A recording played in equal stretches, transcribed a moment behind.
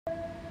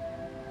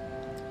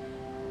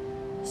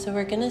So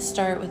we're going to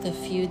start with a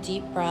few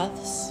deep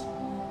breaths.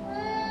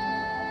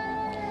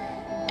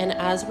 And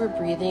as we're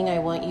breathing, I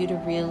want you to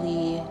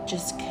really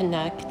just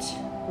connect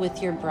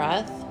with your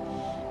breath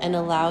and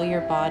allow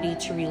your body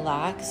to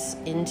relax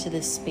into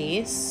the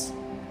space.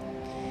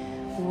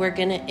 We're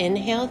going to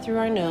inhale through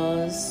our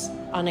nose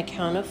on a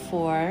count of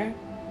 4,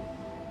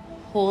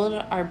 hold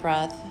our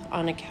breath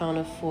on a count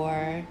of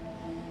 4,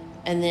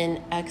 and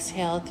then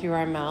exhale through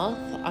our mouth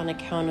on a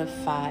count of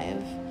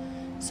 5.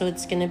 So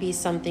it's going to be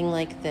something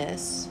like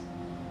this.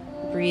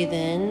 Breathe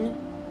in,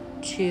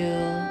 2,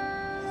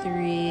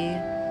 3,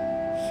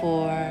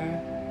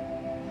 4.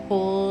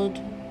 Hold,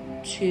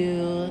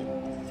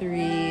 2,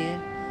 3,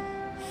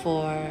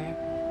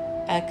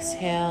 4.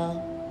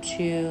 Exhale,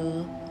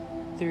 2,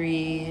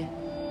 3,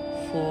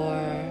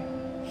 4,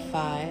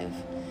 5.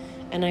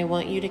 And I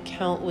want you to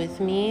count with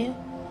me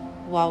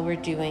while we're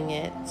doing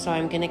it. So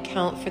I'm going to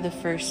count for the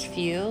first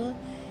few,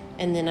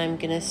 and then I'm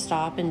going to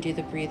stop and do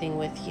the breathing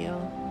with you.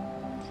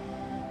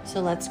 So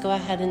let's go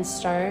ahead and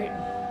start.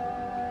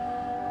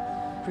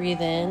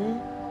 Breathe in,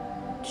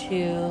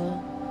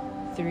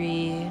 2,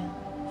 3,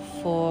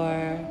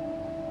 4.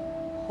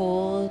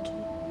 Hold,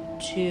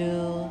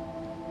 2,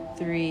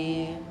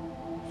 3,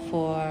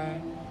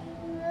 4.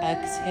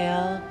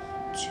 Exhale,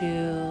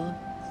 2,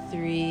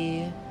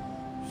 3,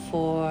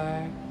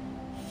 4,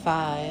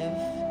 5.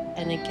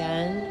 And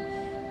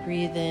again,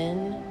 breathe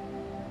in,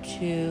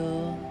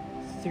 2,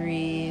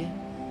 3,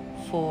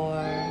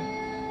 4.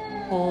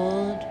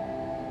 Hold,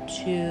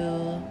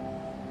 2,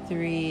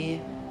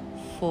 3,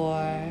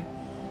 4.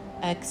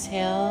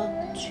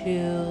 Exhale,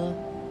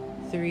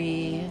 2,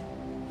 3,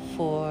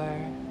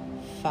 4,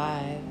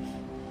 5.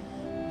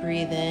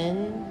 Breathe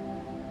in.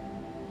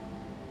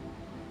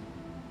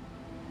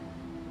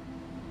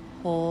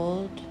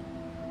 Hold.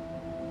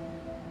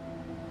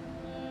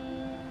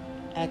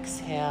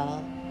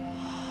 Exhale.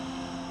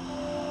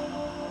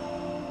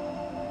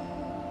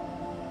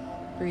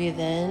 Breathe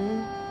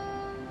in.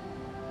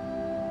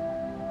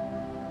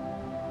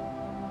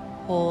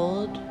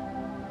 Hold.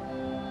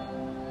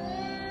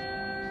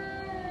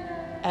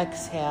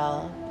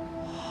 Exhale.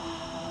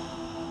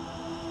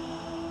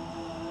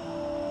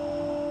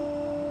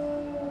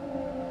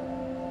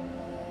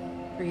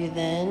 Breathe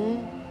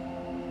in.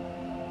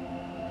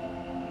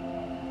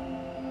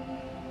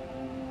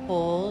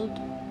 Hold.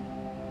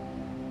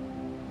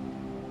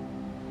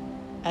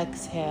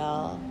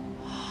 Exhale.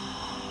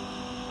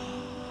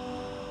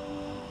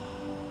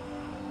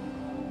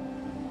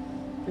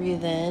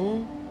 Breathe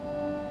in.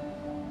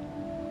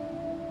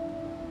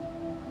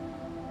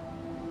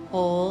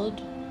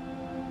 Hold.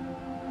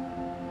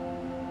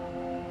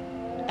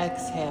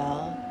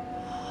 Exhale.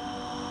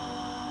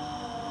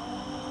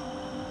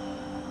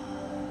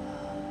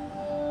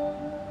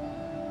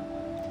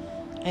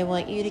 I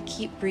want you to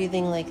keep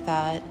breathing like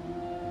that.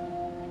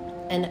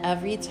 And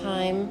every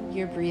time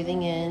you're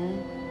breathing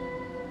in,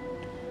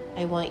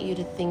 I want you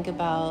to think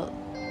about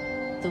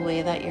the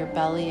way that your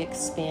belly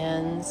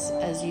expands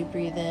as you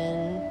breathe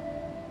in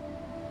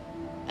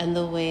and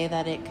the way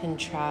that it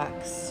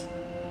contracts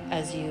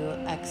as you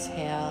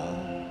exhale.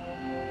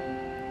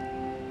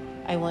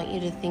 I want you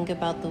to think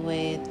about the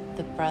way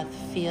the breath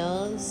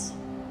feels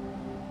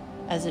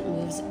as it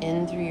moves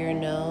in through your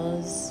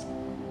nose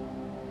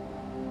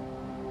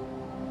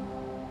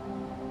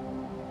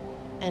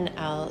and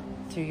out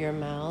through your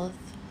mouth.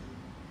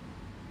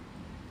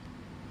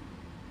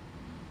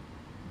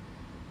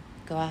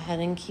 Go ahead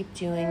and keep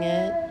doing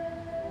it.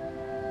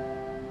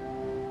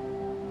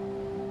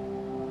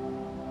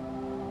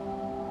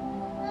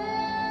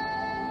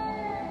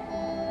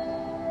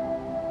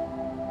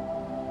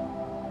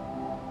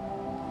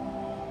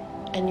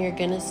 And you're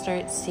going to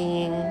start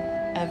seeing,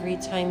 every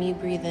time you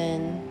breathe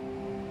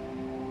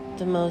in,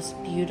 the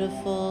most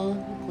beautiful,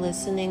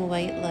 glistening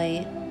white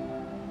light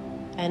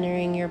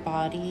entering your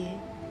body.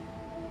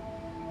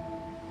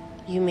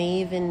 You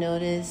may even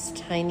notice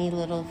tiny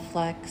little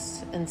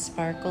flecks and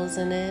sparkles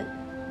in it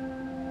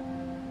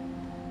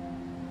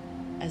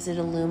as it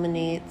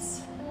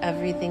illuminates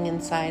everything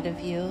inside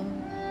of you.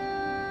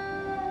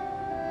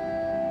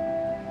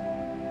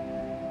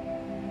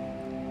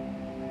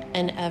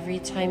 And every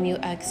time you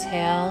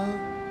exhale,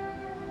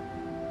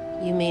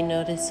 you may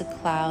notice a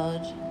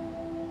cloud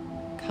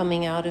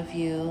coming out of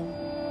you,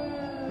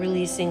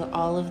 releasing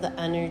all of the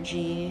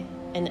energy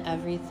and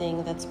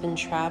everything that's been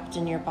trapped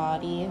in your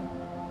body,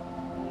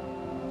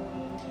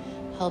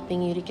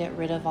 helping you to get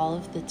rid of all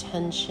of the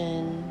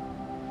tension,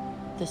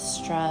 the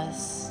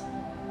stress,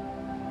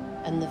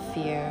 and the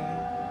fear.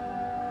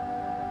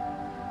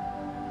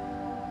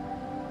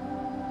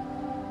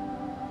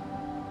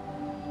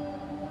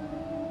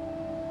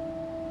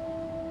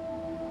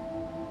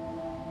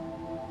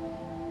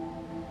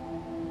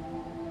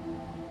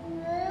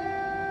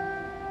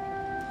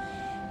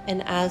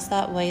 And as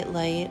that white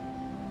light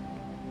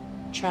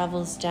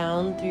travels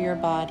down through your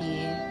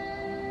body,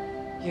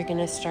 you're going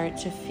to start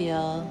to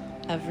feel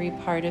every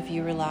part of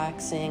you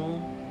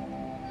relaxing.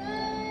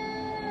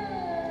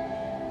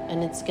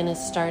 And it's going to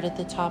start at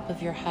the top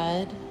of your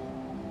head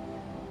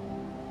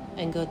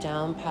and go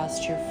down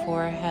past your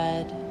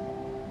forehead,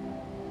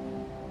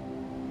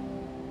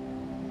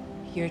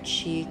 your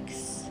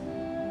cheeks,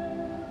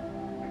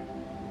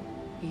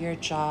 your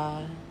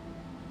jaw,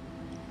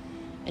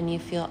 and you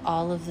feel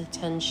all of the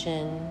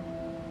tension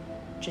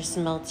just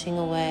melting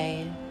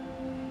away.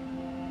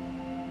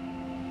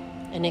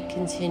 And it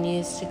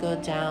continues to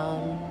go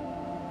down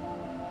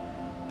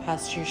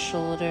past your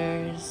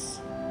shoulders,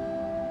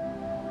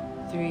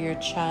 through your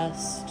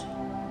chest,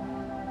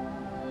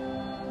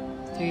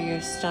 through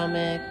your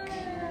stomach,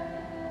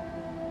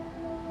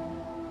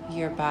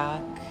 your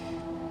back,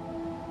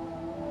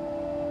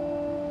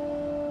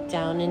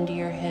 down into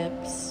your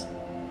hips,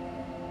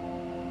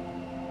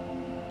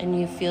 and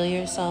you feel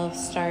yourself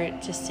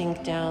start to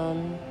sink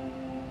down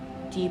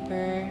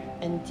deeper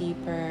and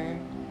deeper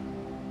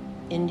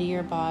into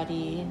your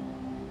body,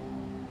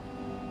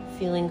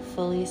 feeling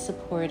fully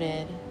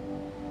supported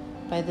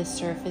by the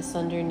surface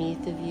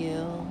underneath of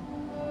you,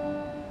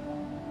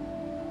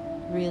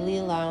 really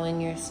allowing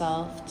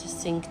yourself to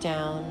sink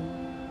down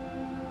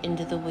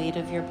into the weight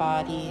of your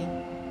body.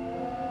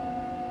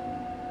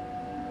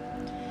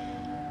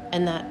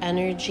 And that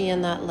energy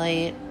and that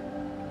light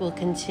will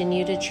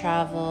continue to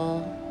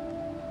travel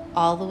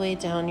all the way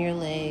down your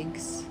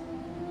legs,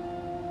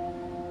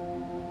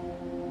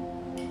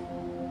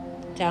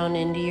 down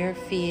into your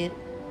feet,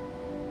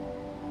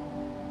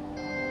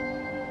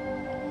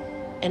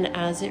 and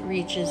as it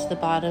reaches the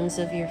bottoms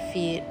of your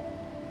feet,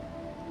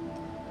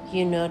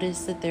 you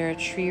notice that there are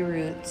tree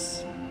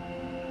roots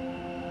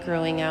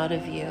growing out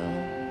of you,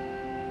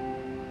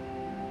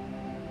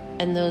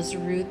 and those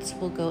roots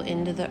will go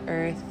into the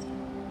earth,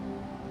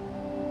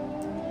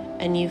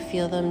 and you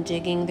feel them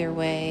digging their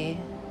way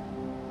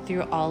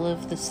through all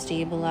of the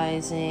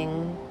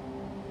stabilizing,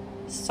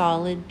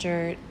 solid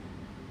dirt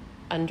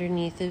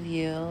underneath of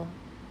you,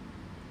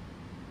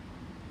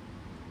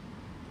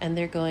 and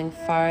they're going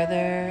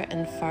farther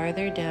and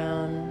farther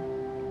down,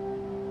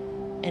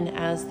 and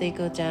as they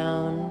go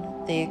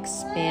down, they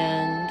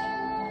expand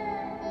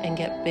and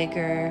get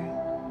bigger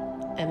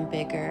and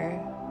bigger,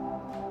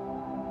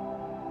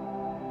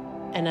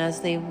 and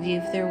as they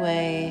weave their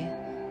way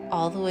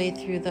all the way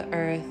through the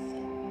earth,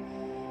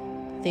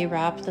 they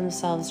wrap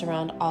themselves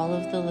around all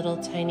of the little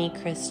tiny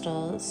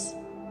crystals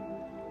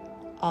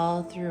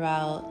all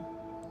throughout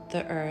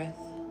the earth,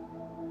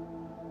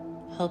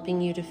 helping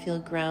you to feel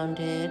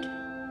grounded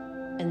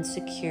and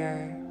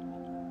secure,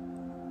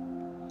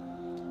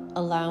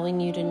 allowing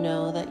you to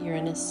know that you're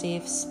in a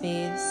safe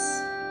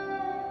space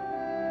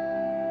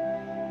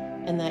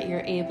and that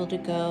you're able to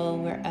go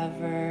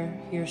wherever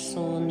your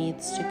soul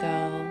needs to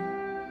go.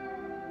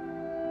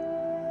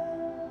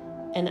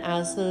 And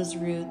as those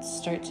roots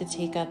start to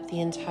take up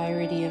the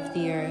entirety of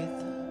the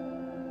earth,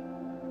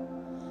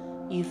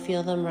 you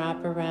feel them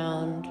wrap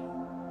around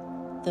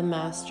the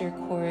master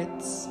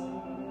quartz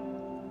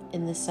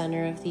in the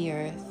center of the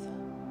earth,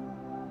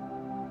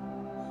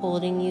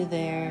 holding you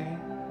there,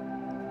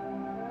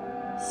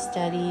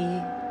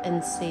 steady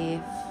and safe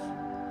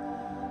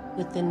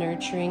with the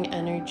nurturing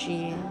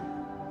energy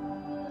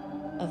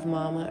of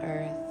Mama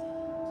Earth.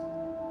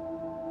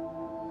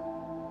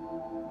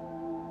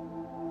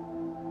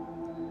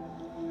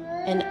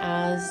 And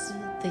as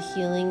the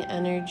healing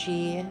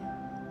energy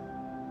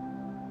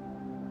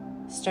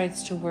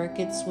starts to work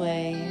its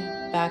way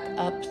back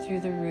up through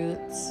the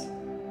roots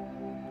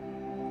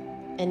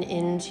and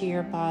into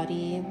your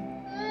body,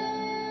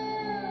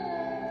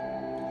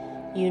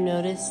 you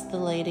notice the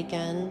light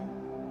again,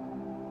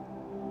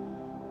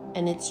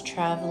 and it's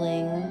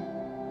traveling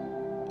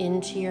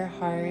into your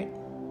heart,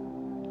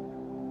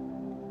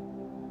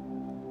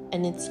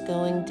 and it's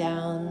going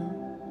down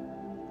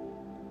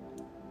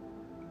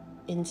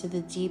into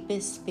the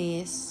deepest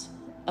space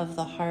of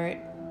the heart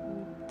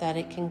that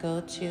it can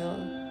go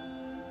to.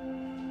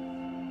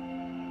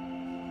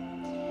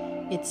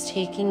 It's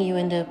taking you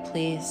into a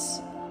place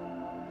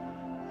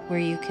where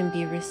you can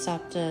be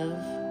receptive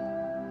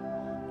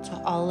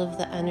to all of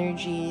the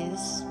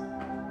energies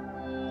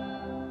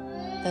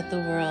that the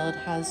world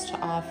has to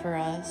offer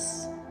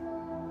us.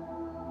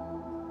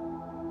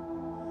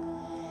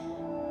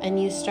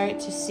 And you start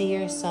to see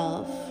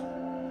yourself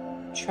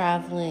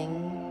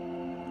traveling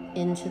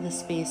into the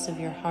space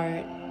of your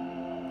heart.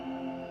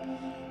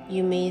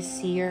 You may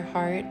see your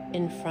heart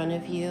in front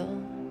of you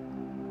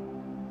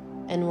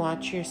and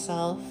watch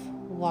yourself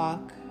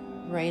walk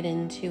right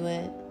into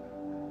it.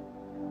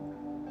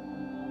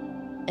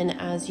 And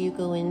as you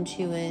go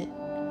into it,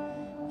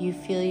 you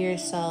feel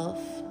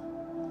yourself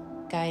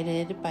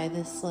guided by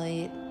this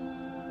light,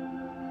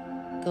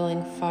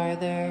 going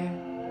farther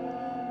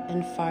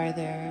and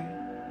farther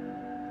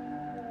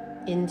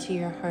into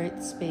your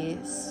heart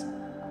space.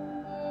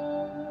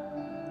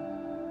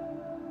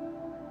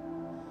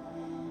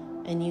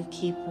 And you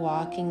keep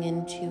walking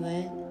into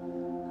it.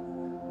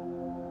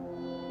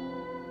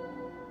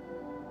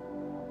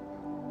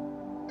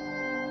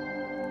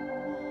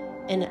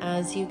 And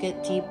as you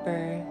get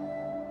deeper,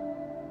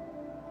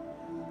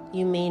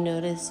 you may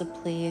notice a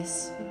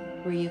place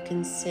where you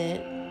can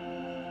sit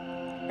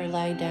or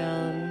lie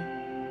down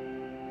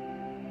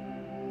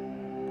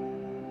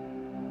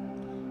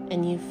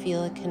and you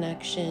feel a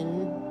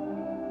connection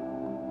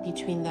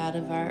between that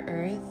of our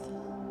earth,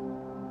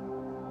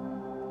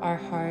 our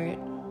heart,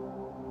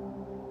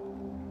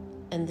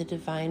 and the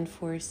divine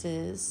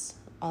forces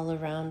all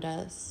around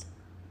us.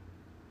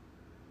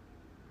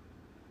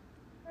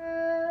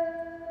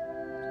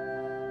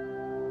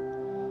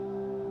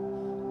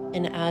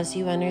 And as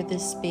you enter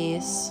this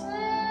space,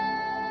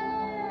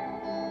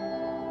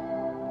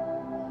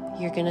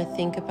 you're going to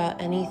think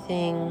about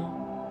anything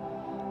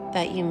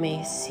that you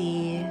may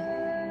see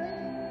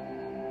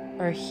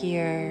or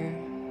hear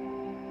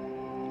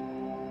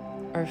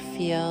or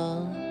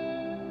feel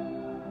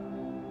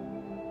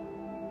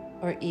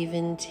or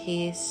even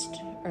taste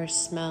or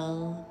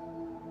smell.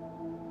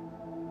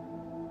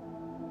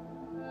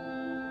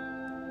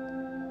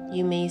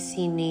 You may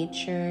see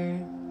nature.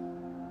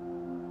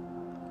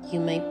 You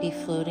might be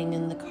floating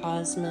in the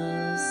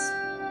cosmos.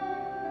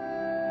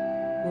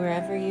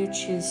 Wherever you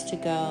choose to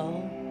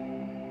go,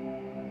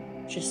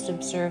 just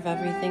observe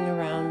everything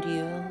around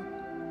you.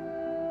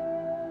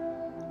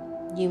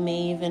 You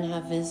may even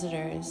have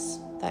visitors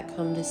that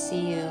come to see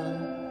you.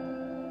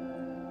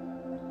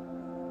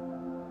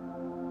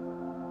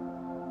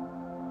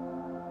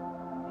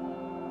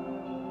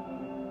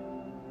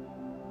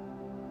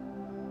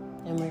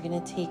 And we're going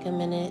to take a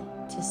minute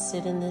to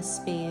sit in this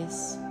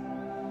space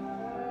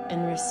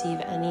and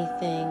receive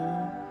anything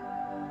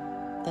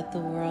that the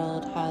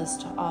world has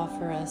to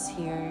offer us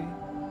here,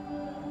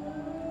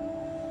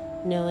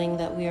 knowing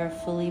that we are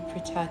fully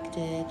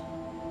protected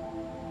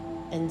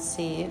and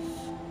safe.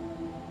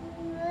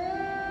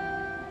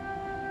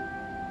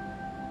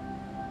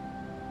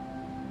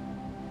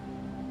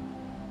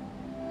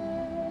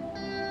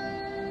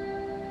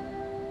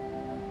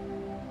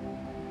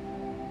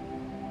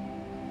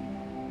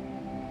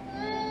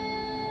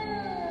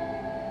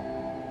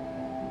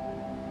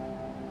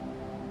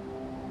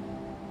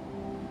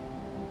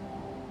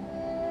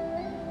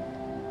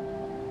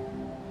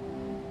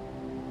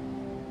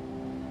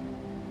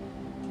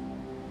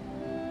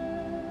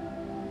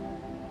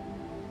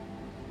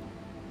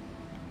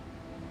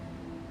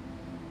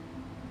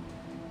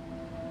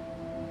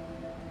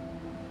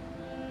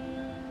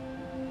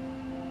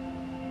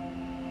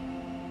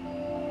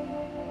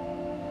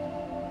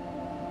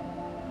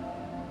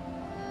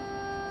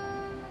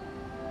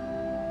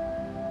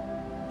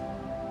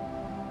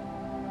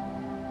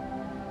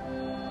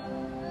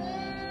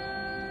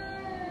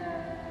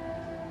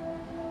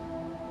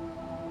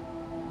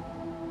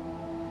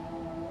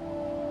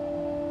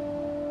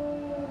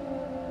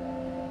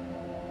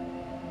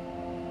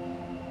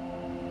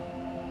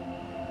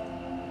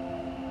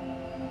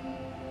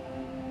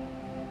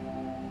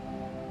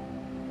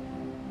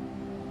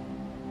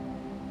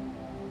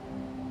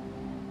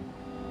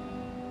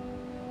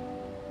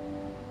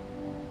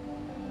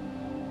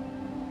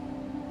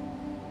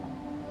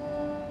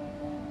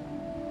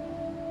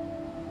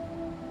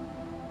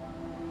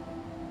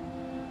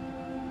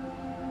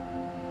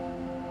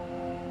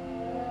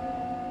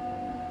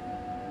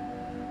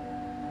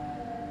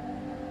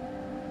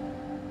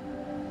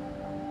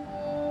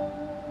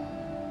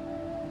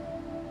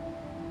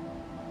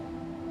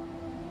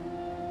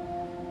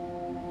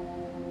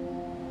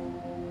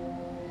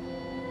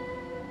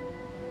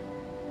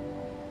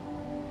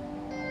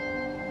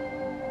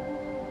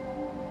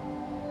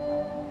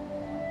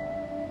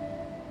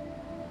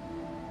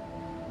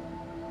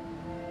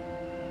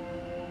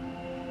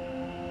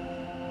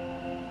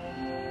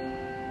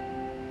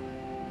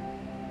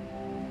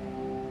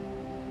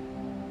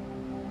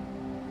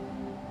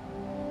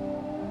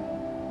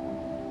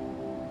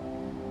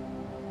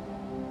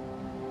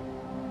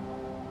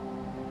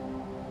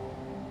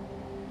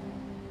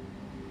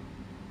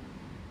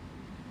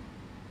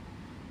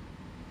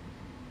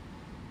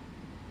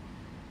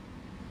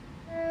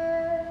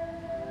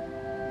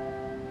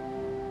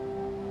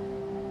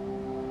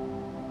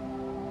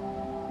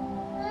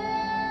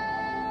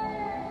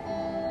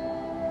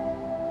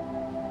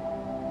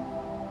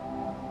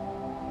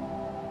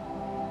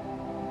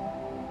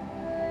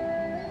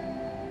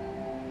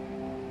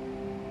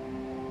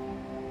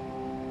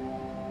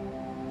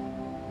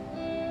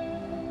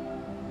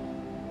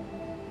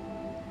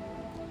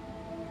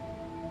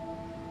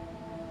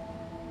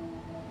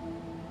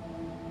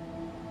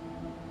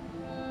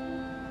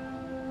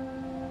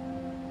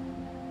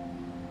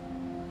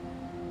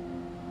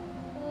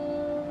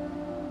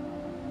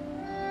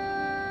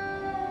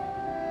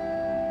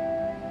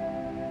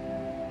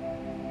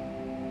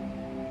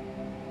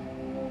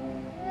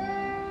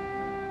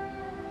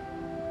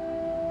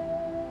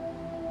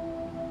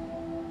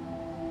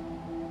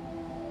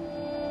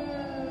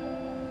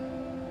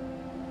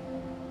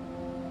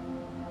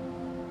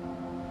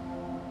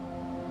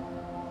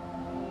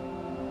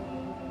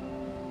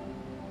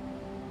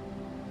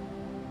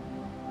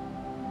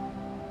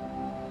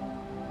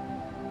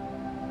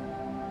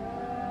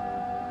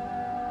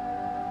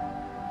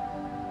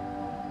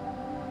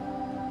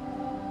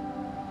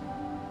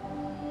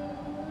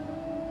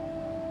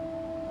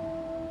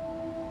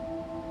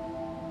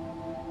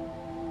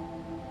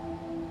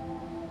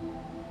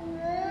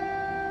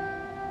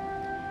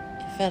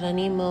 If at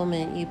any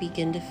moment you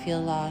begin to feel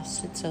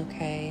lost, it's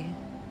okay.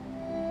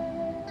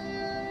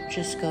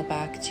 Just go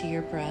back to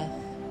your breath.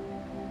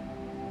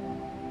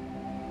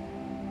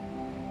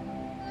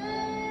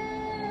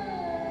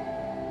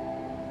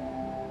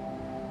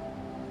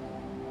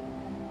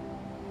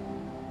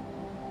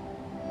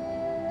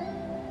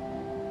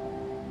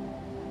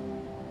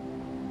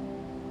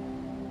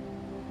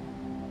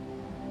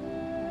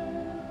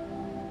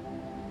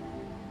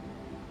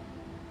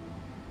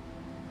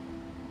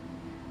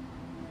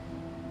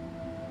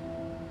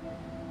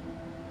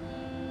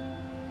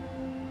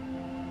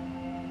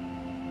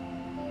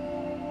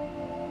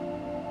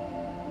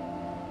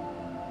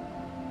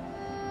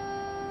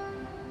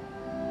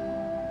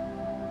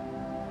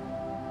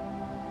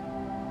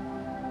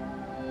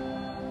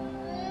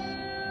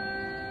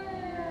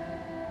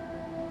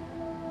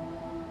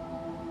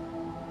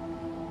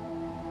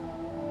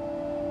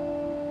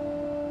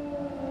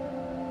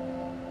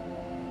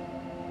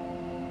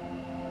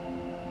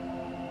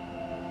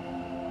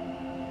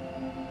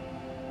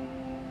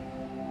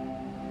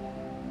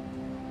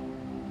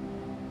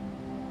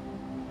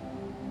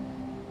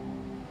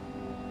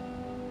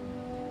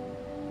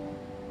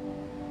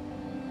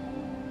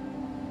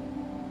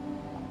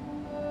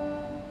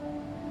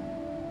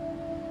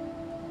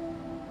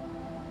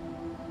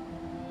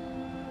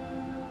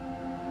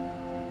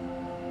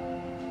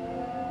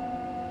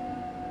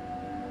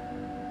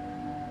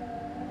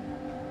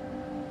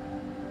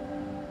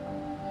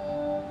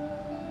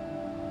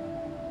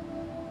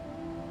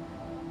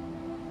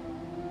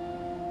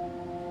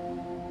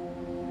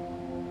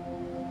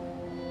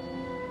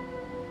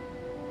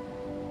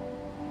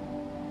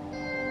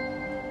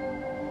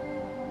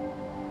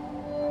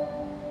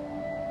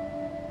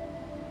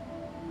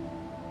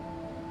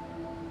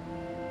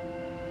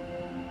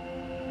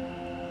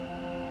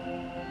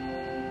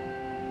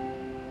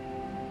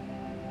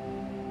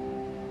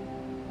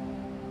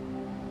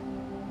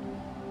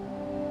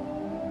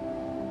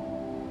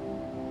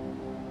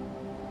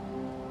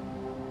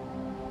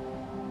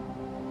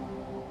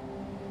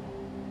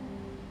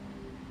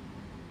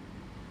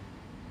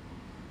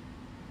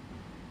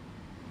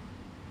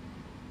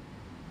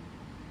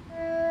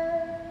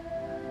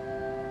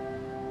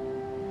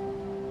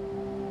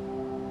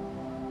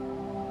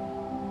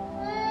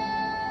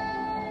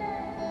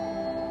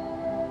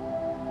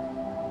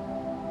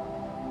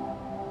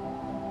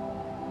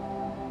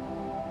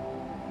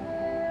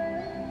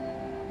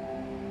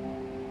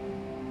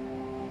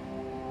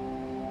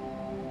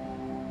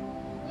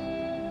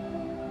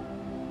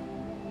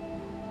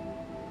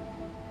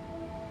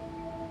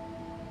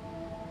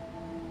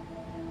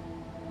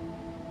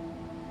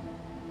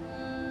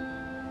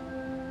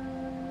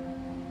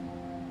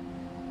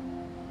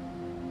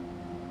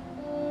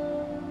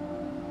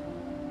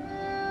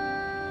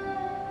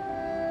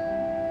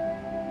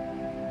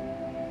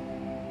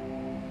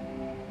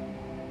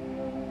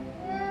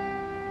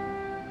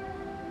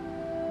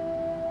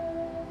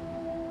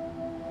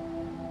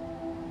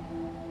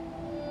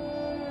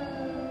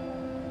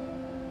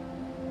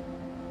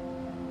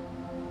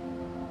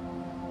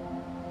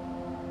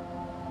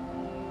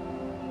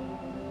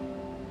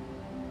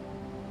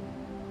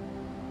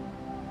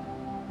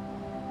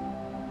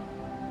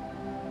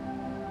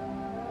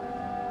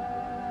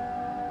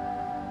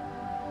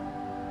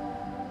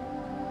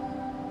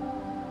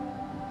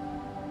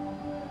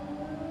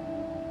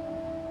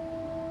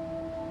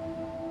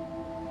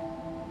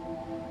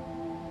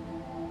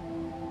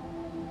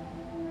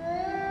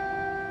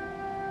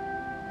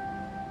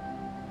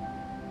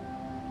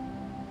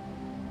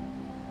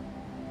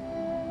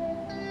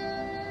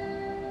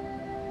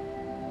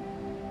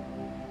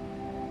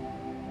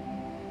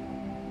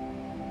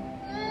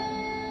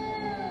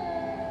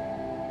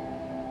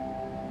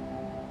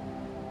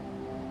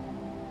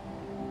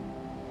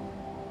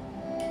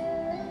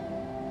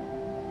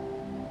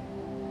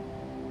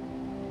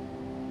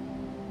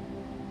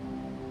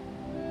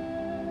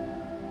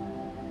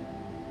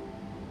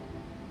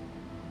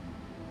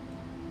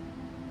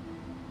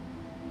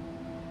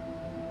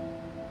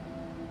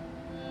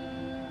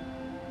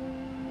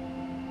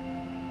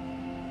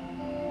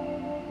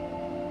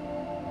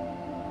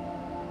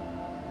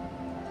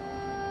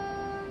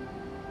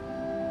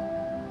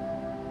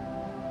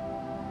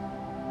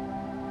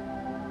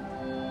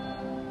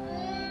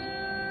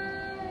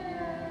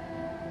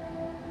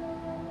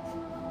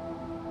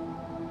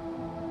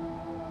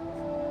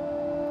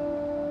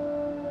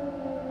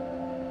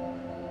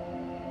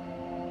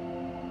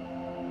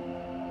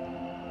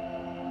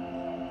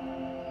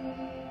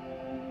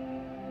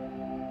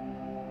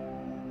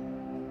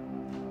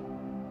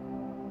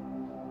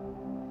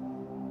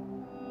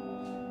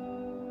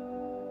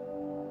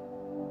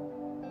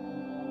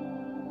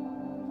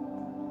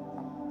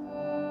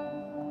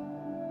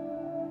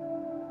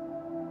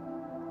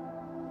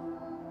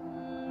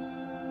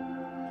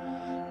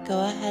 Go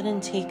ahead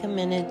and take a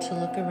minute to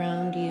look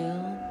around you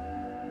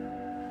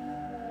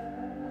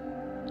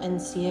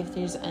and see if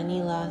there's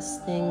any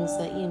last things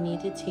that you need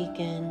to take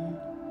in,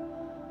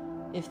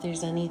 if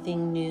there's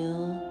anything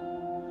new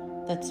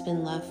that's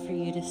been left for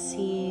you to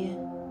see.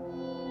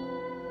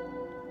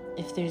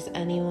 If there's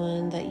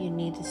anyone that you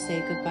need to say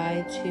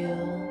goodbye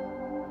to,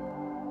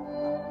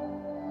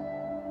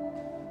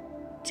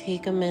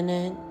 take a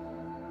minute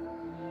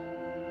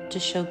to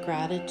show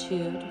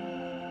gratitude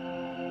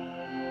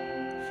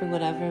for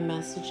whatever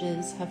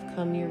messages have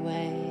come your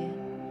way,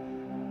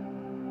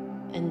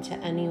 and to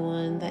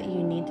anyone that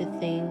you need to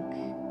thank,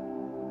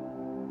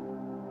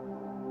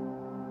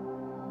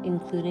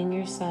 including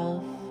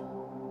yourself.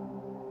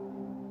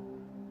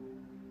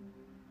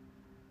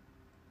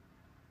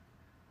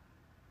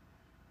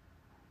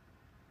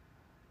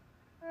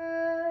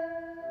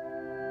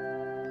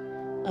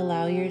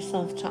 Allow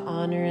yourself to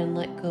honor and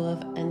let go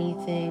of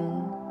anything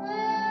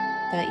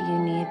that you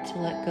need to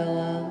let go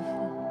of.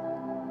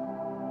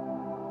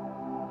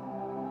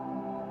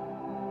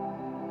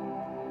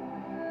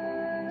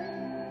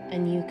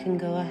 And you can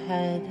go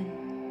ahead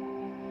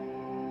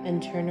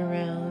and turn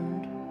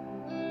around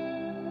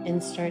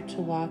and start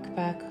to walk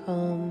back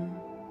home,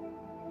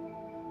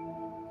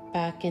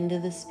 back into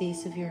the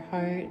space of your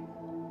heart,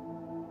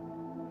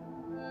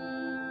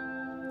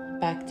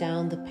 back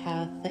down the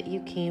path that you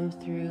came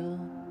through.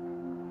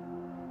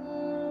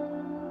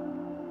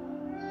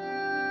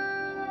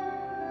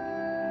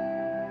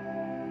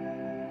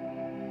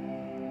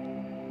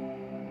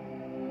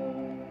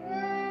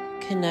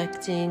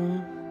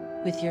 Connecting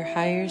with your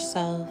higher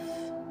self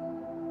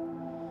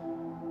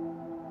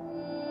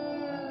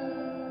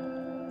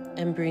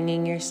and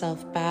bringing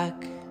yourself back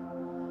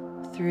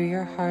through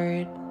your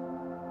heart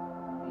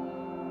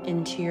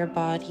into your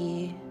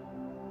body,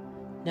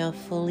 now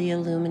fully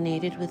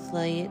illuminated with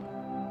light.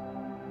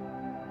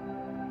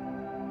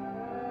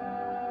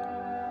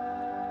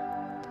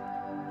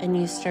 And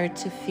you start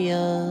to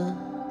feel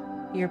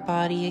your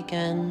body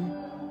again.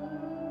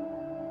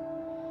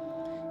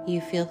 You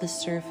feel the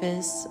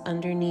surface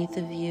underneath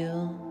of you.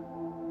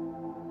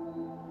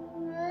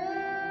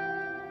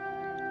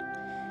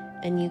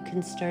 And you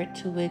can start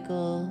to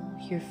wiggle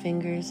your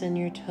fingers and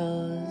your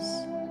toes.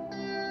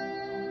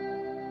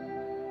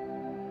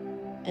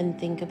 And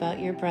think about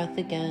your breath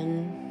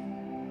again.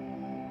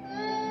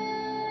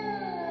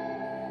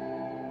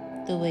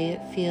 The way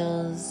it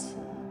feels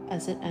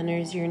as it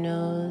enters your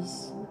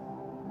nose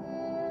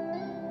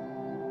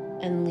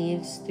and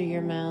leaves through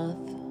your mouth.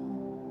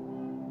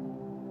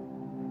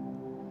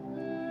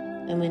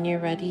 And when you're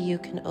ready, you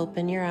can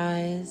open your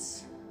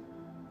eyes.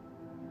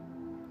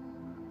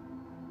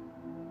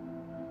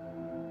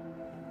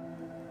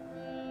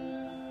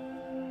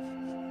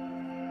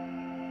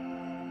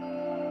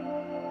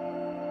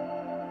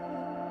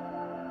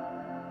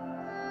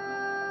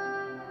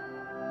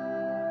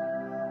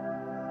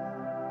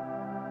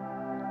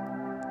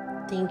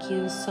 Thank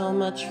you so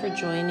much for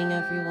joining,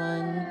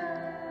 everyone.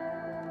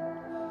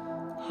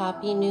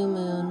 Happy new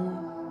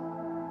moon.